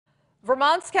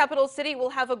Vermont's capital city will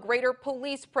have a greater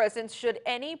police presence should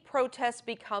any protests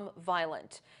become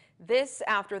violent. This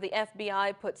after the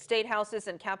FBI put statehouses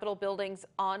and Capitol buildings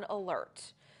on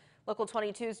alert. Local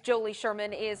 22's Jolie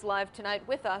Sherman is live tonight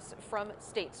with us from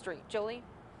State Street. Jolie?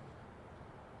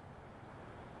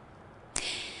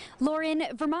 Lauren,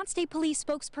 Vermont State Police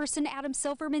spokesperson Adam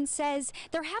Silverman says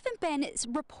there haven't been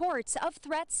reports of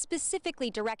threats specifically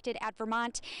directed at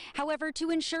Vermont. However, to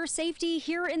ensure safety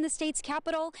here in the state's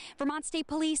capital, Vermont State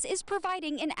Police is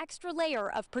providing an extra layer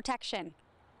of protection.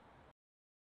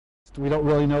 We don't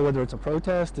really know whether it's a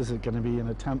protest. Is it going to be an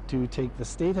attempt to take the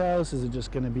State House? Is it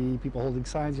just going to be people holding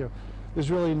signs? There's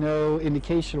really no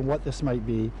indication of what this might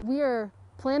be. We are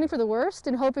planning for the worst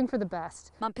and hoping for the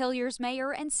best. Montpelier's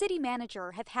mayor and city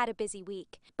manager have had a busy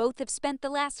week. Both have spent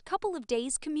the last couple of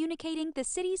days communicating the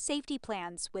city's safety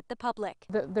plans with the public.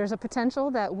 There's a potential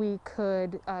that we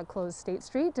could close State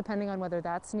Street, depending on whether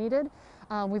that's needed.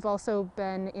 We've also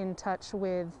been in touch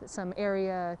with some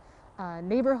area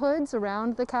neighborhoods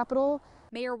around the Capitol.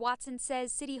 Mayor Watson says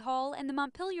City Hall and the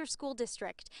Montpelier School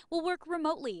District will work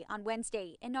remotely on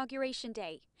Wednesday, Inauguration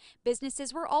Day.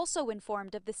 Businesses were also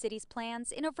informed of the city's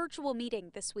plans in a virtual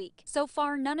meeting this week. So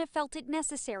far, none have felt it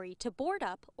necessary to board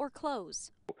up or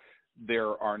close.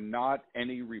 There are not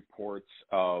any reports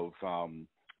of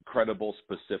credible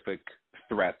specific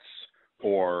threats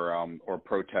or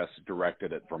protests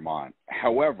directed at Vermont.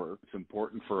 However, it's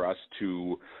important for us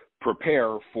to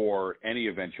prepare for any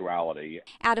eventuality.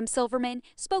 Adam Silverman,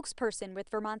 spokesperson with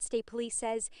Vermont State Police,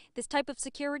 says this type of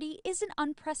security isn't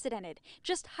unprecedented,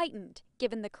 just heightened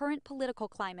given the current political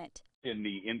climate. In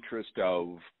the interest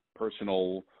of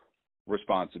personal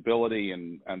responsibility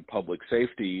and public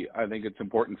safety, I think it's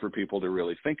important for people to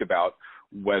really think about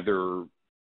whether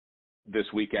this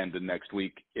weekend and next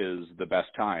week is the best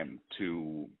time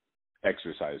to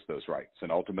exercise those rights.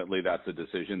 And ultimately, that's a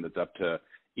decision that's up to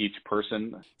each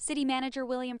person. City Manager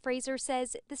William Fraser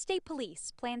says the state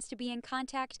police plans to be in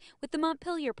contact with the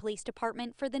Montpelier Police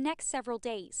Department for the next several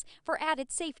days for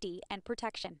added safety and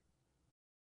protection.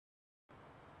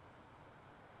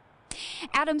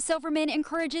 Adam Silverman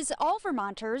encourages all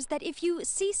Vermonters that if you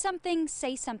see something,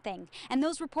 say something. And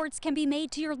those reports can be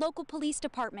made to your local police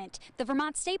department, the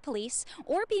Vermont State Police,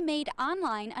 or be made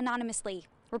online anonymously.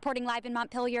 Reporting live in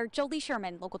Montpelier, Jolie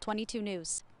Sherman, Local 22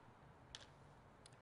 News.